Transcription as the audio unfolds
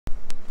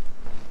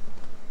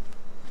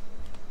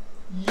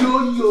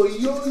Yo.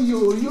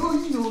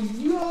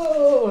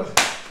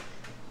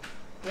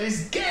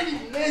 Let's get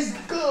it. Let's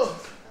go.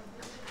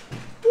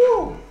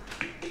 Woo.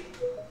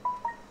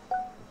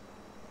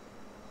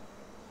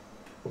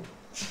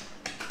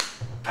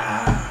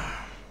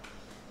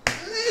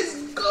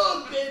 Let's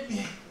go,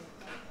 baby.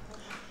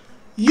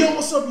 Yo,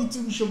 what's up,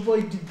 YouTube? It's your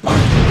boy, the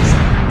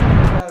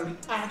back another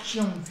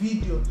reaction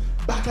video.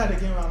 Back at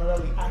again with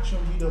another reaction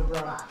video,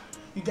 bro.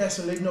 You guys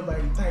will let me know by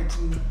the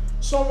title.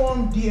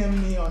 Someone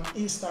DM me on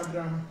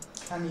Instagram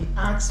and he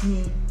asked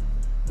me,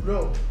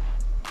 bro,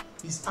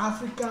 is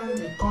Africa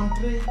a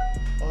country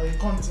or a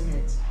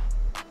continent?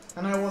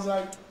 And I was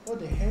like, what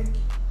the heck?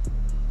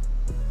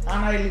 And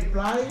I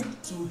replied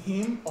to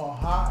him or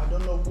her, I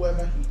don't know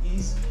whoever he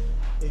is,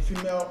 a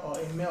female or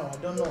a male, I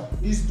don't know.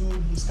 This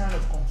dude, he's kind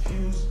of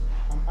confused.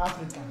 I'm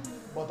African,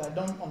 but I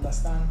don't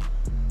understand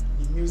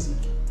the music.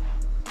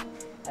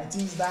 I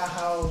think that's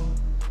how,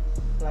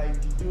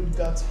 like, the dude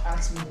got to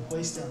ask me the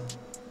question: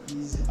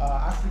 is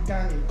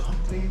African a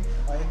country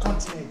or a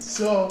continent?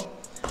 So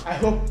I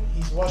hope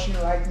he's watching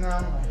right now.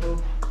 I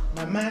hope,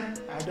 my man,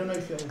 I don't know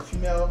if you're a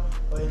female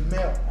or a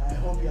male, I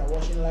hope you're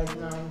watching right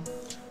now.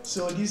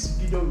 So this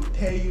video will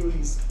tell you,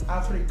 is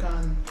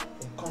African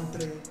a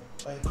country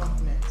or a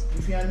continent?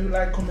 If you are new,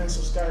 like, comment,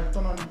 subscribe,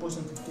 turn on the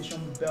post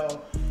notification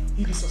bell,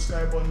 hit the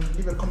subscribe button,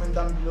 leave a comment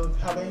down below. If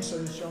you have any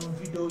solution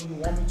video you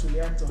want me to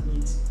react on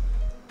it,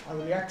 I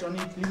will react on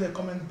it. Leave a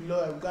comment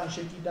below, I will go and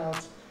check it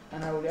out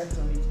and I will react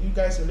on it. You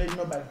guys will let me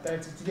know by the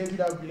title. Today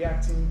video I will be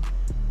reacting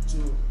to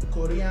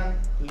Korean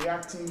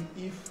reacting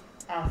if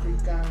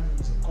African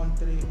is a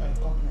country or a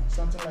continent,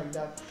 something like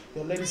that.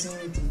 You're already seeing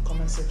it in the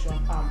comment section.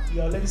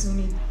 You're already seeing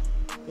it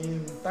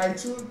in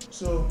title.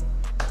 So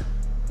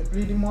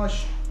pretty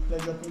much,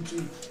 let's jump into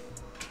it.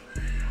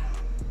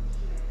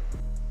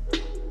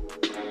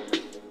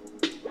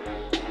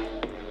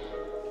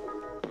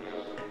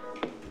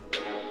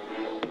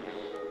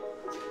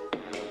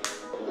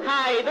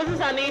 Hi, this is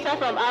Anita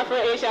from Afro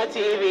Asia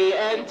TV,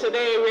 and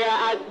today we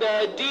are at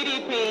the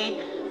DDP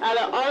at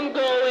the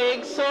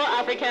ongoing Seoul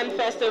African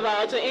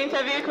Festival to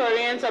interview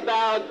Koreans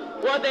about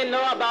what they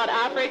know about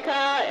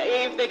Africa,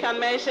 if they can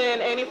mention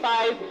any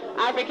 5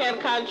 African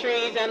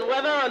countries, and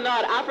whether or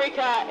not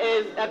Africa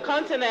is a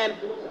continent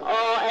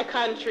or a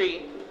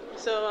country.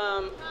 So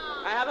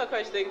I have a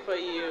question for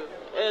you.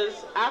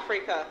 Is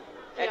Africa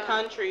a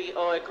country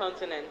or a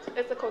continent?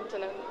 It's a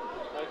continent.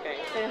 Okay.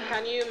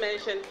 Can you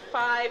mention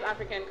 5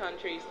 African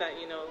countries that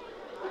you know?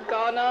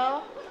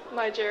 Ghana,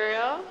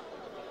 Nigeria,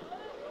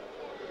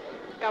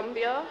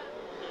 Gambia,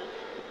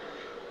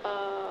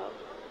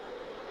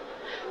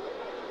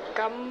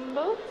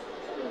 Gabon?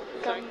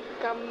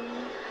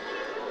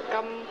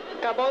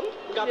 Gabon.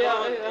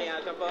 Yeah.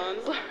 Yeah, Gabon.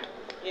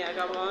 Yeah,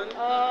 Gabon.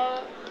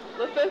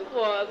 The 5th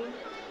one,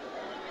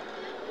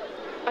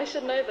 I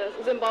should know this.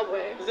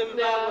 Zimbabwe.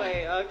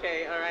 Zimbabwe. Yeah.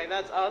 Okay. All right.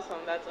 That's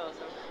awesome. That's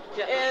awesome.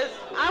 Yeah. Is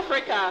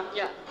Africa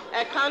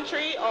a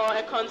country or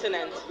a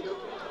continent?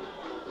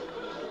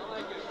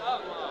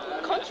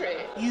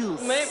 Country. You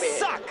maybe.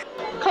 suck.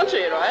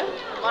 Country, right?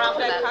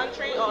 A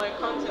country or a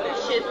continent?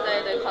 She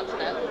said the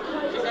continent.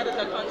 She said it's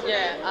a continent.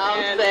 Yeah, I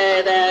would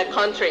say the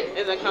country.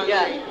 It's a country.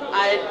 Yeah,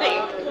 I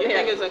think. You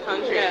think it's a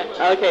country?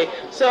 Yeah. Okay.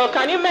 So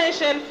can you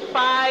mention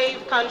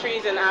 5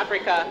 countries in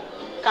Africa?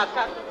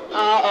 Kaka.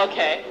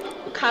 Okay.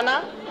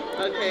 Ghana.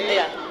 Okay.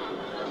 Yeah.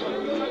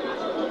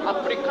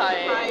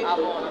 아프리카의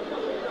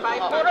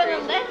 5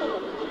 모르는데?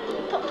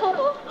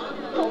 토고?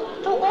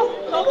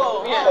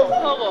 Togo. Yeah. Togo.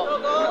 Togo.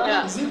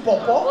 Yeah. Is it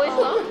Popo? 뭐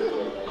있어?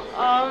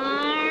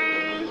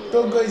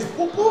 Togo is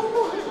Popo?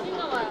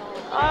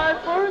 I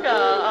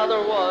forgot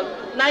other one.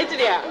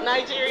 Nigeria.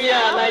 Nigeria.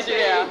 Yeah,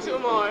 Nigeria. Okay, 2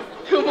 more.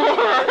 2 more.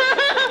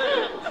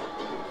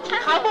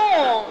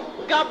 Gabon.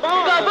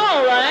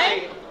 Gabon,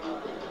 right?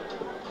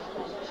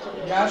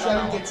 You're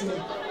actually getting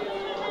it.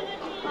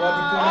 But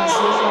the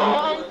pronunciation.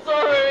 I'm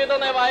sorry, we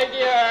don't have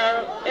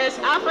idea. Is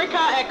Africa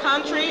a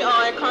country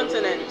or a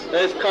continent?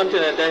 This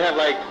continent, they have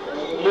like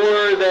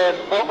more than,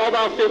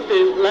 about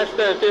 50, less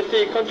than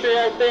 50 countries,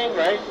 I think,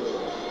 right?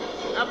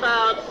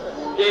 About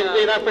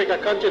In Africa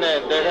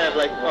continent, they have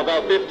like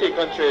about 50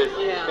 countries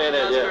in it.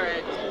 That's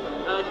correct.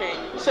 Okay.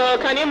 So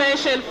can you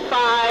mention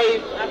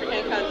 5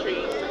 African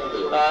countries?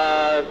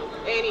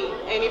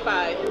 Any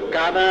 5?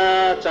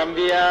 Ghana,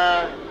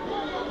 Zambia,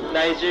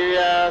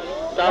 Nigeria,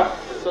 South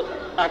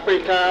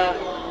Africa,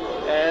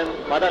 and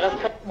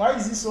Madagascar. Why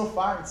is it so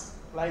fast?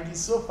 Like, it's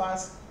so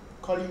fast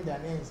calling their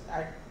names.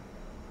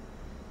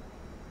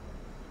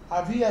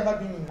 Have you ever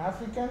been in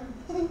Africa?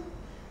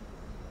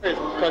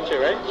 Country,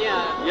 right?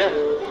 Yeah. Yeah.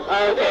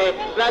 Okay,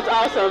 that's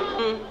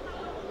awesome.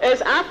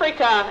 Is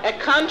Africa a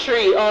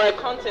country or a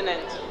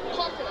continent?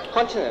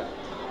 Continent.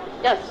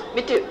 Yes,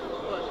 me too.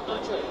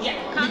 Yeah.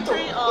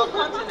 Country or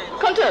continent?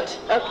 Continent.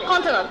 Okay.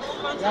 Continent.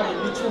 You have a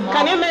little mouth.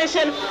 Can you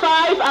mention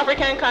 5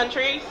 African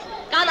countries?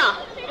 Ghana,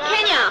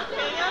 Kenya,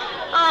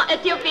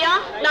 Ethiopia,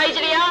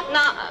 Nigeria,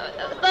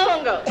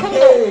 Congo.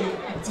 Hey,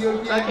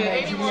 Ethiopia,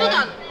 Okay.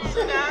 Nigeria.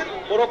 Sudan.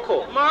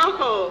 Morocco.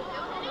 Morocco.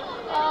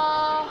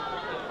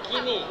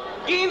 Guinea.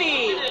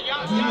 Guinea.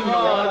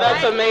 Oh,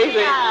 that's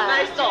amazing.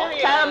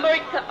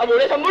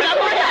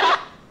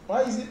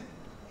 Why is it?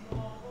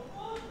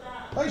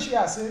 Why is she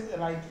say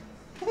like?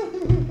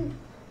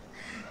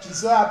 She's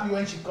so happy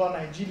when she called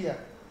Nigeria.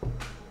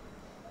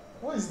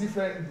 What is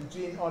different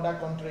between other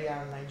country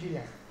and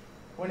Nigeria?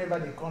 Whenever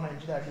they call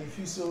Nigeria, they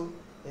feel so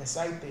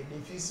excited. They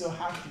feel so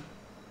happy.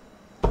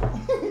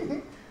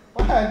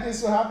 Why are they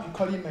so happy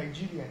calling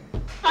Nigeria?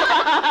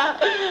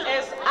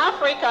 Is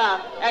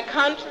Africa a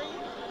country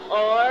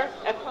or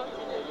a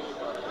continent?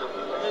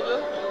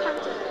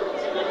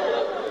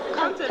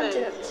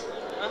 Continent.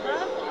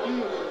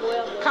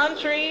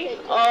 Country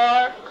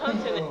or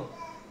continent? Oh.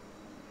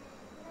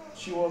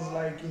 She was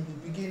like in the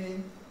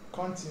beginning,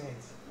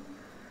 continent.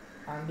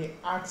 And they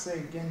asked her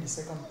again the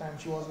second time.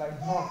 She was like,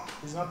 no,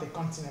 it's not a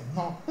continent,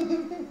 no.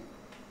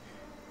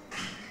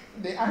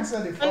 They asked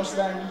her the first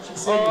time, she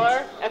said or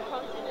it. a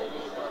continent?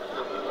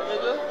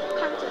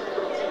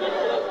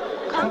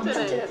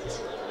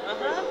 Continent.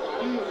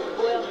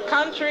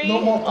 Country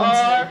No more or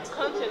continent.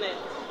 continent?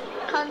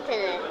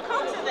 Continent.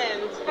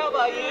 Continent. How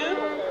about you?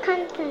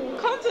 Continent.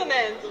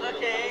 Continent.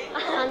 Okay.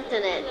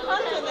 Continent.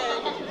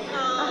 Continent.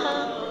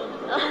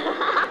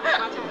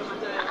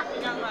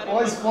 Oh,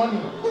 it's funny.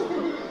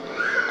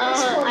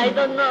 I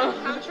don't know.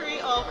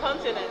 Country or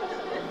continent?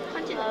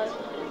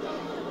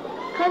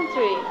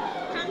 Country.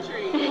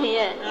 Country.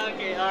 Yeah.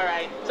 Okay, all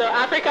right. So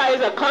Africa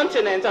is a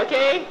continent,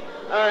 okay?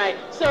 All right.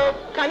 So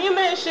can you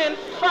mention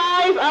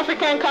 5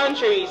 African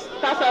countries?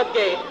 That's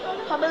okay.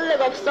 Republic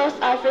of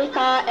South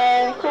Africa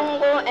and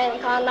Congo and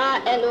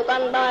Ghana and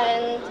Uganda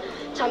and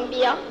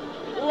Zambia.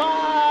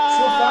 Wow.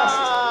 So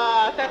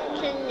fast.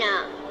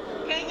 Kenya.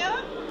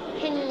 Kenya?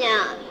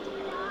 Kenya.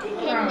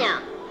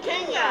 Kenya.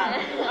 Kenya.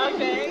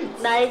 Okay.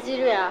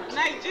 Nigeria.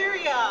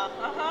 Nigeria.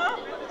 Uh-huh.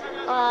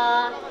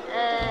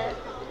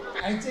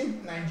 I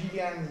think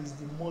Nigerian is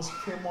the most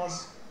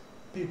famous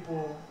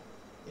people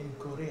in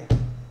Korea.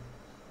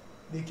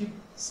 They keep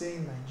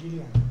saying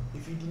Nigerian.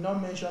 If you did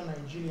not mention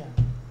Nigerian,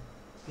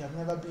 you have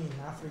never been in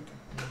Africa.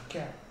 You don't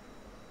care.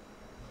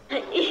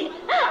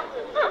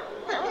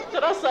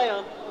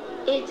 들었어요.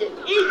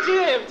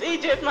 Egypt.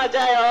 Egypt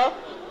맞아요.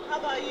 How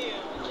about you?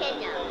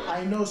 Kenya.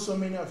 I know so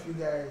many of you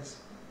guys,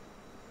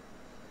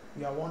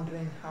 you are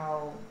wondering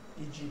how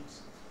Egypt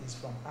is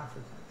from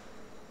Africa.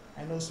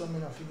 I know so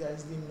many of you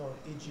guys didn't know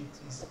Egypt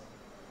is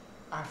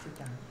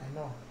African. I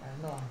know.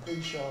 I'm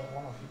pretty sure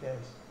one of you guys,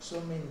 so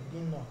many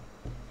didn't know.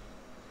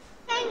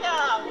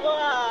 Kenya.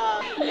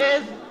 Wow.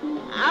 Is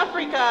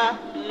Africa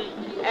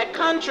a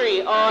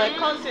country or a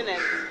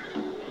continent?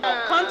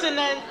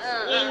 Continent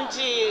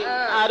인지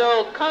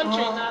알아.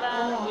 Country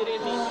나라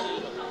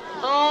이름이지.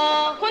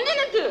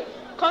 continent.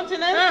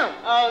 Continent?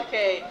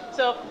 Okay.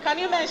 So can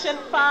you mention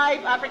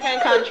 5 African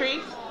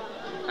countries?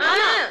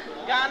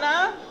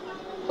 Ghana.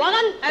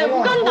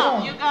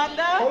 Uganda.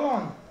 Uganda.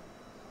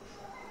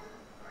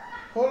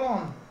 Hold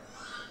on.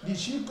 Did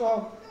she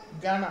call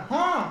Ghana?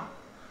 Huh?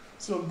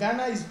 So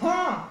Ghana is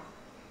huh?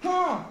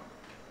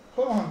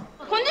 Hold on.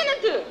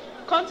 Continent.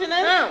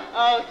 Continent?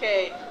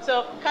 Okay.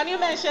 So can you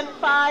mention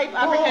 5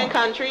 African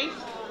countries?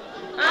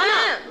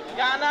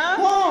 Ghana.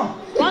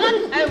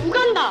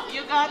 Uganda.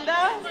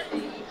 Uganda.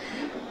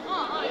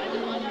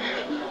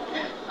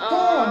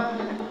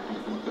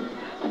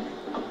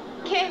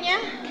 Kenya.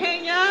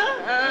 Kenya.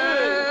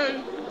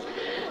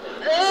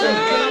 So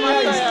Kenya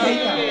is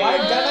Kenya. Why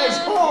Ghana is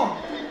huh?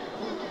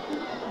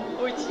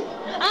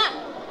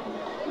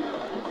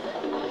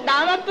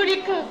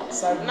 남아프리카.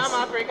 South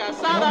Africa.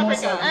 South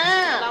Africa.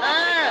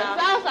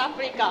 South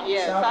Africa.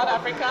 Yes, South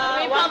Africa.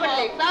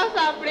 Republic. South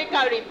Africa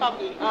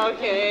Republic.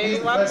 Okay, This is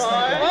the one first more.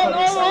 time I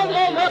call it South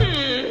Africa.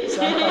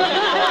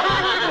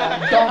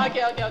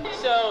 Okay.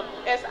 So,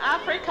 is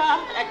Africa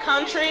a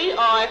country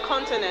or a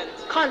continent?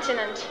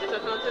 Continent. It's a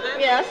continent?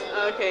 Yes.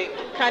 Okay.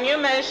 Can you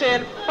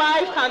mention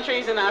 5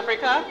 countries in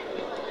Africa?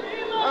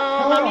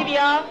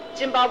 Namibia,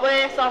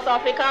 Zimbabwe, South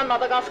Africa,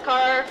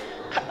 Madagascar,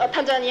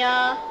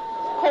 Tanzania,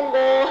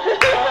 Congo.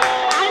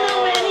 I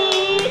know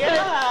many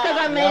because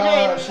I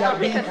majored in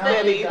African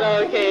studies.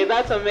 Okay,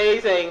 that's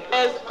amazing.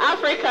 Is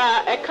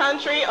Africa a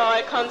country or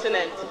a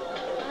continent?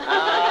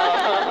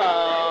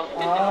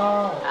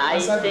 I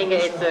think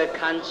it's a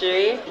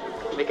country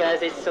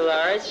because it's so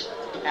large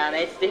and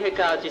it's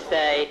difficult to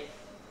say.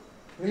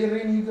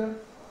 Really, nigga?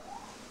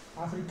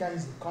 Africa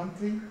is a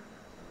country?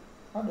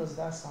 How does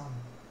that sound?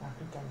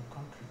 Africa is a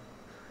country.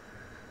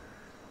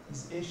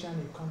 Is Asian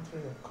a country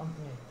or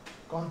continent?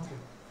 Country.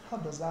 How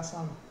does that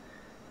sound?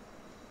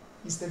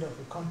 Instead of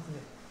a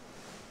continent.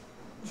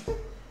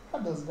 How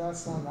does that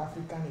sound?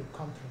 African a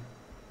country?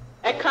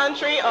 A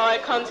country or a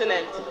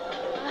continent?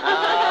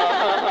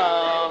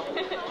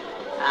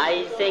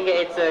 I think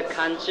it's a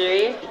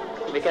country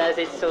because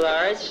it's so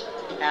large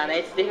and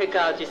it's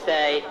difficult to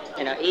say.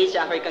 Each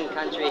African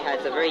country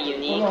has a very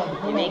unique.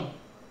 Hold on.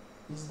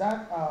 Is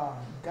that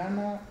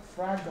Ghana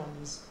flag on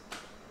this?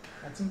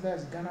 I think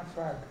that's Ghana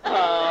flag.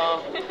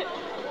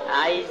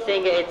 I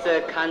think it's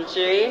a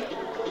country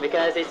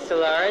because it's so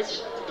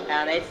large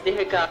and it's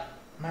difficult.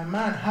 My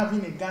man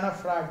having a Ghana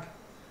flag.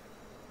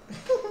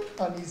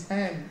 on his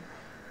hand,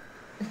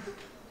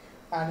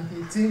 and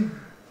he think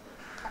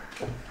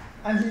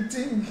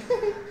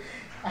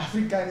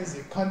Africa is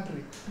a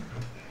country.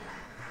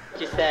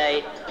 To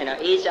say, you know,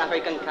 each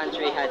African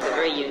country has a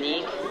very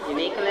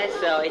uniqueness,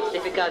 so it's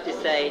difficult to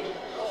say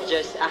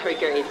just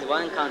Africa is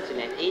one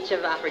continent. Each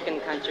of African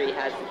country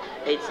has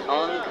its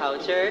own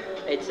culture,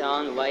 its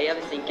own way of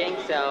thinking,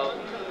 so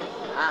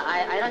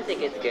I don't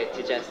think it's good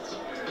to just,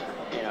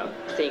 you know,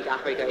 think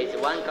Africa is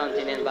one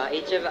continent, but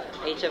each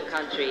of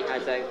country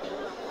has a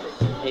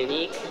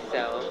unique,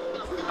 so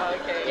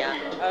Okay. yeah.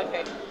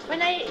 Okay.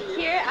 When I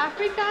hear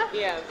Africa,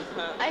 Yes.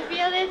 I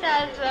feel it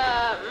as,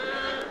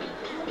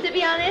 to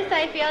be honest,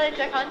 I feel it's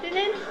a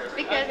continent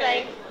because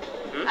Okay.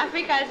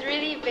 Africa is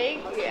really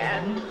big,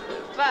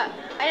 but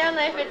I don't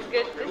know if it's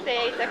good to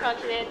say it's a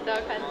continent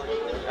or country.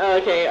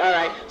 Okay. All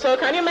right. So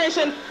can you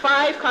mention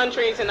 5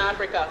 countries in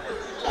Africa?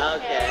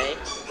 Okay.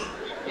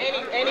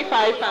 Any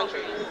 5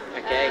 countries?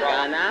 Okay,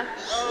 Ghana.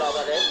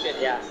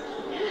 Yeah.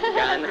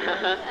 Ghana.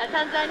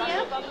 Tanzania?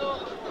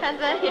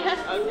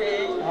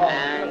 Okay.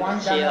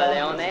 And Sierra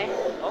Leone.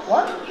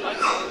 What?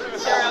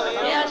 Sierra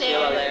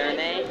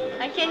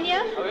Leone. Kenya?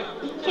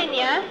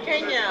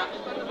 Kenya.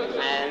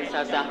 And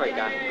South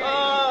Africa.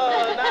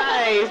 Oh,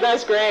 nice.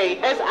 That's great.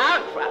 Is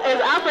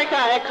Africa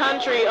a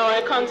country or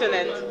a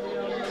continent?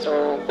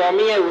 So for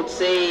me, I would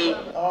say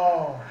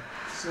Oh,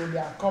 so they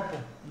are couple.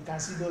 You can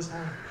see those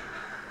hands.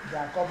 They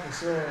are couple.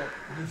 So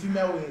the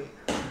female will,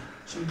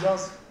 she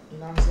just, you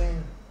know what I'm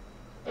saying?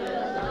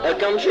 a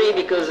country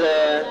because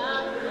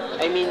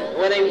I mean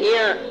when I'm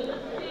here,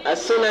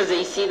 as soon as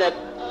they see that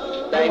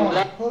I'm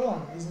black. Hold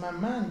on. Is my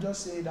man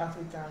just said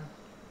African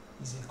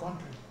is a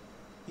country?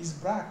 He's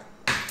black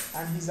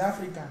and he's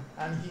African,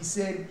 and he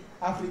said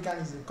African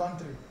is a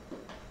country.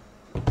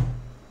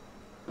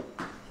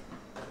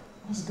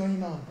 What's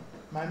going on?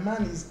 My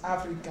man is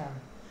African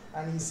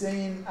and he's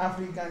saying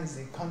African is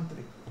a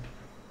country.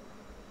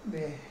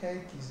 The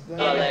heck is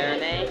going on?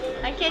 Leone.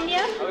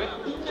 Kenya?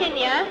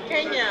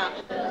 Kenya.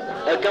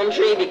 A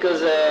country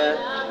because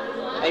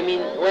I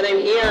mean when I'm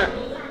here,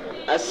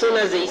 as soon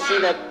as they see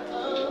that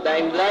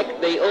I'm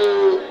black, they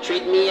all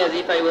treat me as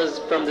if I was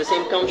from the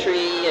same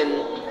country. And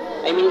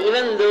I mean,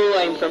 even though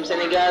I'm from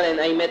Senegal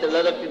and I met a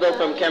lot of people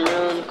from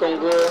Cameroon,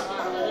 Congo,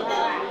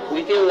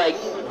 we feel like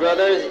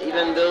brothers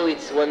even though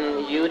it's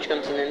one huge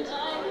continent.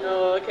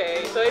 Oh,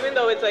 okay. So even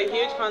though it's a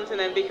huge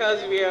continent,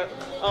 because we are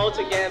all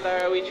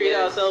together, we treat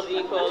ourselves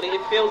equally,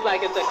 it feels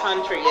like it's a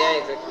country. Yeah,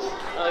 exactly.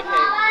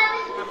 Okay.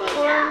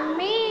 For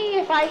me,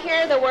 if I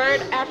hear the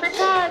word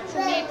Africa, to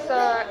me it's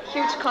a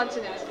huge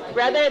continent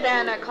rather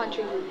than a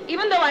country.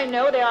 Even though I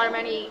know there are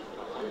many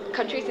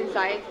countries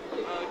inside.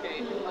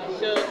 Okay.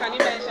 So can you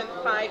mention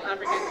 5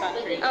 African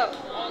countries? Oh,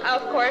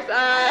 of course,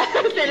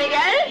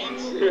 Senegal?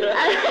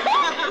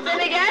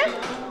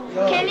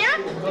 Yo, Kenya?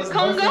 those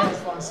Congo? girlfriends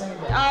from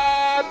Senegal.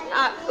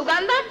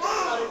 Uganda?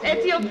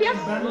 Ethiopia?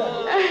 How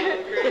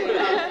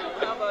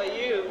about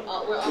you?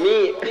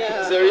 Me?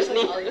 Yeah.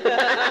 Seriously?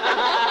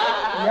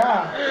 Yeah.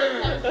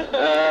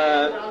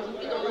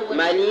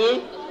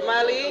 Mali,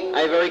 Mali,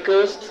 Ivory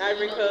Coast,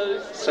 Ivory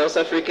Coast, South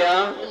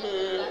Africa,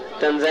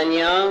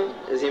 Tanzania,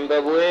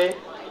 Zimbabwe,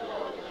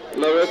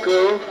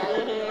 Morocco,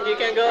 you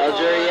can go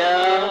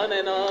Algeria, on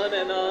and on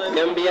and on.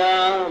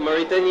 Gambia,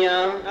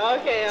 Mauritania.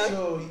 Okay.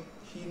 So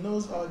he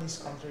knows all these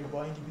countries,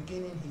 but in the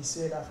beginning he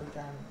said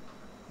African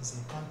is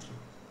a country.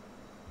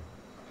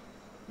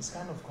 It's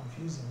kind of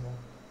confusing, man.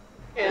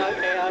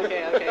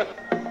 Okay.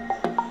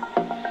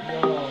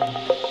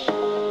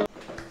 Yo,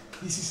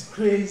 this is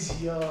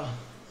crazy, yo.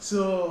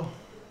 So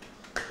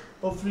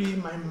hopefully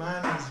my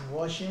man is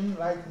watching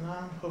right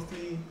now.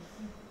 Hopefully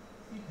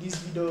this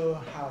video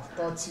have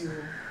taught you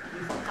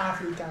if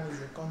African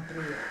is a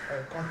country or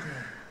a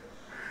continent.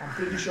 I'm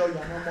pretty sure you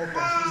are no more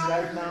confused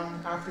right now.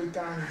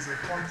 African is a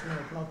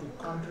continent, not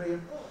a country.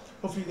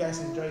 Hopefully you guys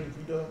enjoyed the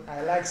video.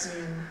 I like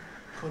seeing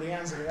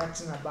Koreans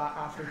reacting about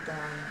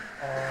African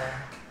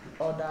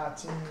or other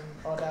thing,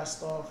 other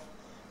stuff.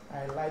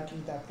 I like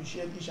it. I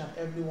appreciate each and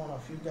every one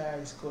of you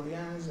guys.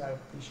 Koreans, I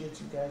appreciate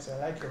you guys. I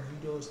like your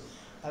videos.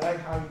 I like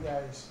how you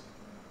guys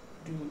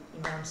do, you know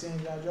what I'm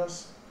saying?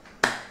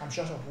 I'm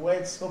short of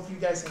words. Hopefully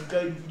you guys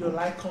enjoyed the video.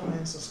 Like,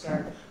 comment,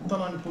 subscribe, turn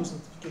on the post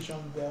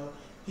notification bell,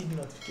 hit the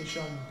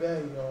notification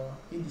bell, or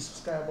hit the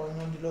subscribe button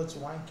on the road to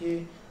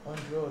 1K on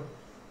the road.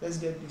 Let's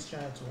get this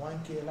channel to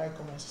 1K. Like,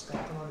 comment,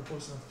 subscribe, turn on the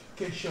post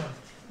notification.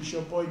 It's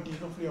your boy D.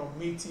 Hopefully I'll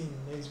meet you in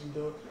the next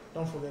video.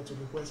 Don't forget to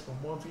request for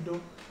more video.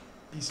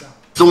 Peace out.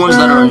 The ones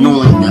that are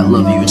annoying that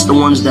love you. It's the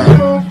ones that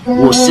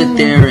will sit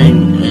there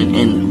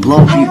and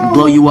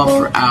blow you up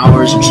for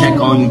hours and check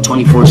on you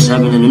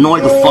 24/7 and annoy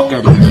the fuck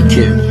out of you,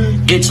 kid.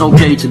 It's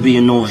okay to be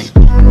annoying.